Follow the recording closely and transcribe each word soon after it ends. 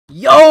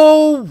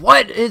Yo,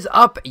 what is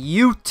up,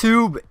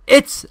 YouTube?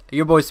 It's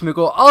your boy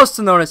Smequle,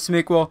 also known as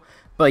Smequle,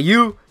 but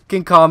you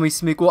can call me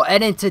Smequle.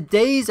 And in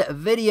today's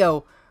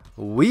video,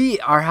 we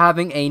are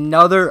having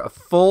another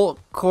full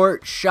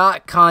court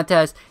shot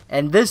contest,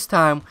 and this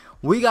time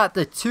we got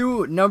the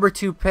two number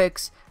 2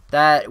 picks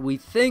that we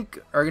think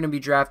are going to be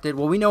drafted.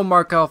 Well, we know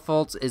Markelle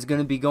Fultz is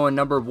going to be going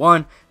number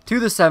 1 to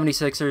the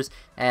 76ers,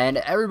 and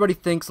everybody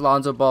thinks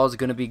Lonzo Ball is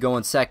going to be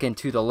going second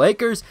to the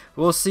Lakers.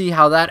 We'll see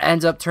how that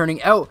ends up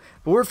turning out,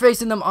 but we're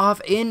facing them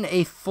off in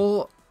a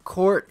full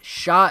court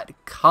shot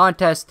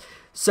contest.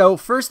 So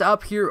first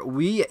up here,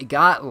 we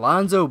got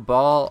Lonzo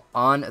Ball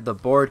on the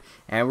board,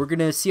 and we're going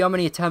to see how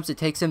many attempts it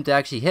takes him to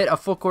actually hit a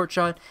full court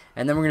shot,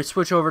 and then we're going to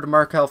switch over to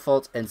Markelle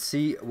Fultz and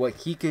see what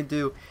he can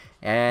do.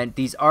 And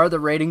these are the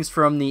ratings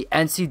from the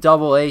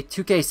NCAA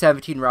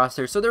 2K17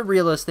 roster, so they're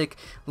realistic.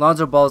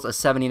 Lonzo Ball's a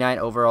 79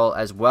 overall,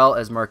 as well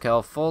as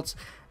Markelle Fultz.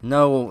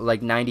 No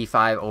like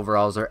 95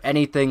 overalls or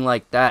anything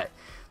like that.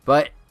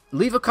 But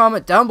leave a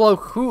comment down below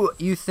who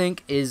you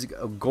think is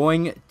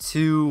going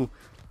to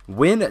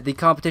win the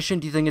competition.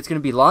 Do you think it's going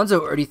to be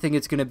Lonzo, or do you think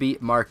it's going to be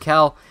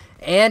Markelle?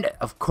 And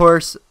of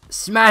course,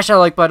 smash that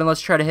like button.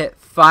 Let's try to hit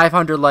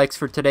 500 likes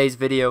for today's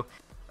video.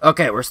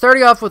 Okay, we're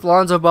starting off with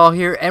Lonzo Ball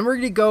here, and we're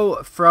going to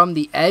go from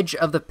the edge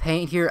of the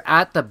paint here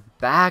at the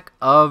back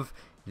of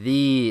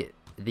the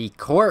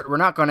court. We're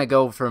not going to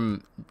go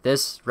from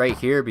this right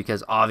here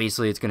because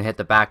obviously it's going to hit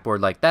the backboard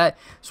like that.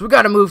 So we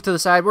got to move to the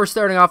side. We're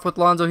starting off with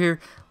Lonzo here.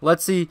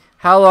 Let's see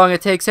how long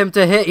it takes him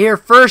to hit here.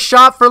 First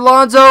shot for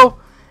Lonzo,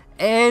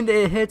 and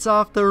it hits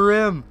off the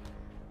rim.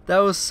 That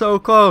was so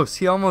close.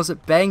 He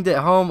almost banged it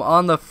home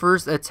on the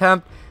first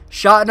attempt.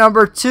 Shot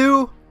number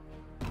 2,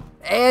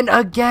 and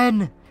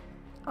again,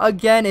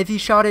 if he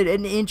shot it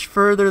an inch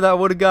further, that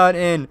would have gone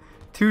in.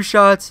 2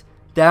 shots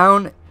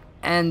down,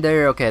 and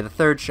there. Okay, the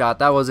third shot,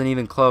 that wasn't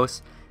even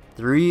close.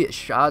 3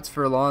 shots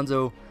for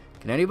Lonzo.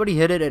 Can anybody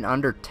hit it in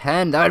under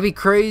 10? That would be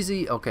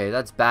crazy. Okay,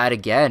 that's bad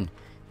again.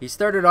 He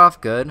started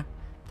off good.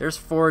 There's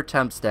 4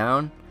 attempts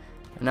down,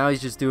 and now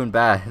he's just doing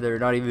bad. They're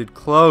not even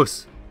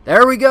close.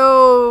 There we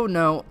go.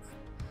 No.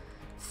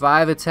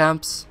 5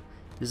 attempts.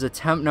 This is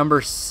attempt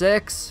number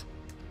 6.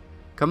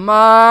 Come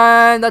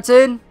on, that's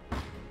in.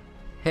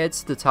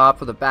 Hits the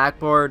top of the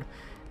backboard,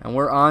 and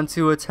we're on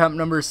to attempt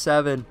number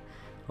 7.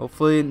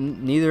 Hopefully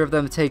neither of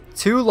them take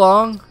too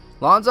long.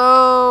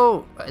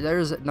 Lonzo,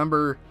 there's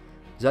number,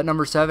 is that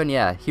number 7?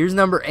 Yeah, here's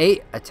number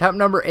 8. Attempt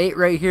number 8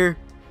 right here.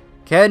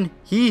 Can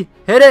he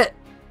hit it?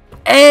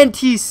 And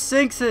he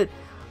sinks it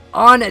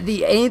on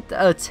the 8th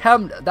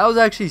attempt. That was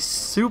actually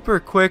super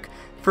quick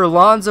for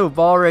Lonzo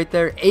Ball right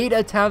there. 8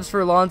 attempts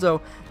for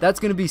Lonzo. That's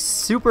going to be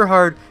super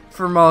hard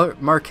for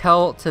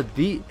Markelle to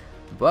beat.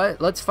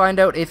 But let's find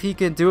out if he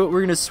can do it.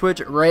 We're going to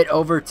switch right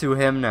over to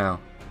him now.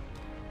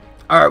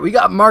 Alright, we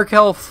got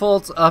Markelle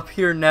Fultz up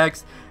here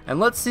next. And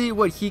let's see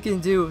what he can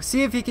do.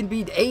 See if he can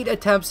beat 8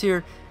 attempts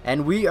here.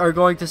 And we are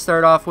going to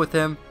start off with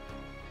him.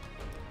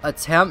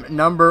 Attempt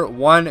number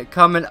 1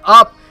 coming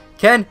up.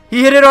 Can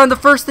he hit it on the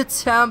first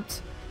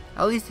attempt?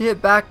 At least he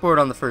hit backboard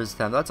on the first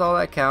attempt. That's all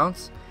that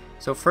counts.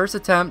 So first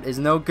attempt is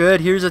no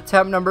good. Here's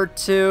attempt number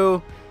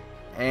 2.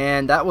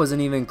 And that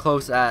wasn't even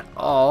close at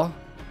all.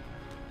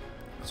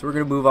 So we're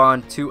going to move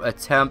on to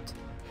attempt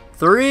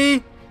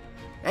 3.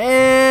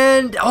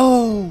 And,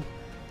 oh,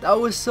 that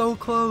was so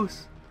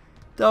close.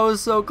 That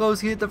was so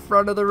close. He hit the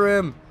front of the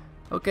rim.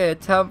 Okay,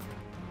 attempt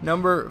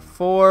number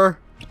 4.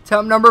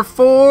 Attempt number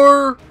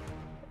 4.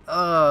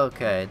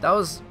 Okay, that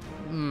was,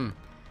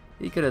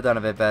 he could have done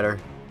a bit better.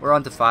 We're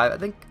on to 5. I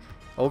think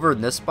over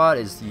in this spot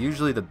is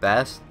usually the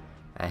best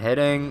at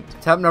hitting.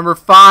 Attempt number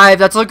 5.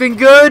 That's looking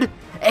good.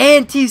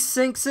 And he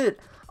sinks it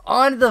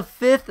on the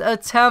 5th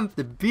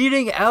attempt,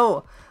 beating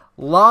out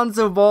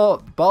Lonzo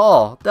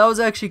Ball. That was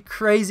actually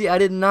crazy. I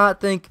did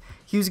not think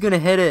he was going to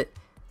hit it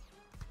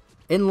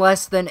in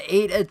less than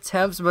 8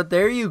 attempts, but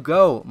there you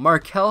go.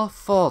 Markelle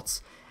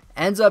Fultz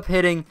ends up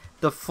hitting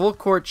the full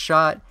court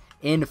shot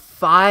in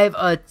 5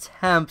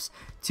 attempts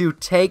to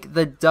take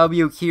the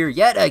W here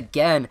yet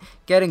again,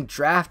 getting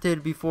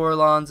drafted before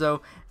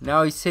Lonzo.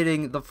 Now he's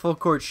hitting the full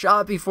court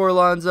shot before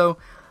Lonzo.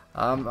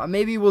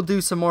 Maybe we'll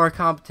do some more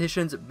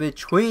competitions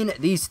between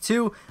these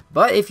two,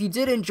 but if you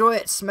did enjoy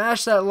it,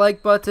 smash that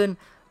like button.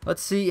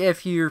 Let's see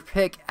if your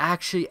pick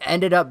actually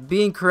ended up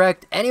being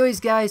correct. Anyways,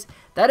 guys,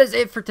 that is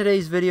it for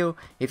today's video.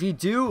 If you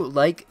do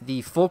like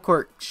the full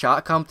court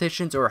shot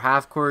competitions or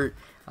half court,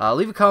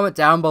 leave a comment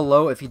down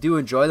below if you do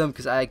enjoy them,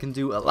 because I can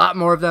do a lot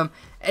more of them.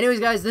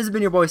 Anyways, guys, this has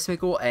been your boy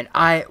Smequle, and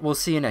I will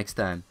see you next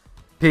time.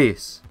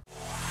 Peace.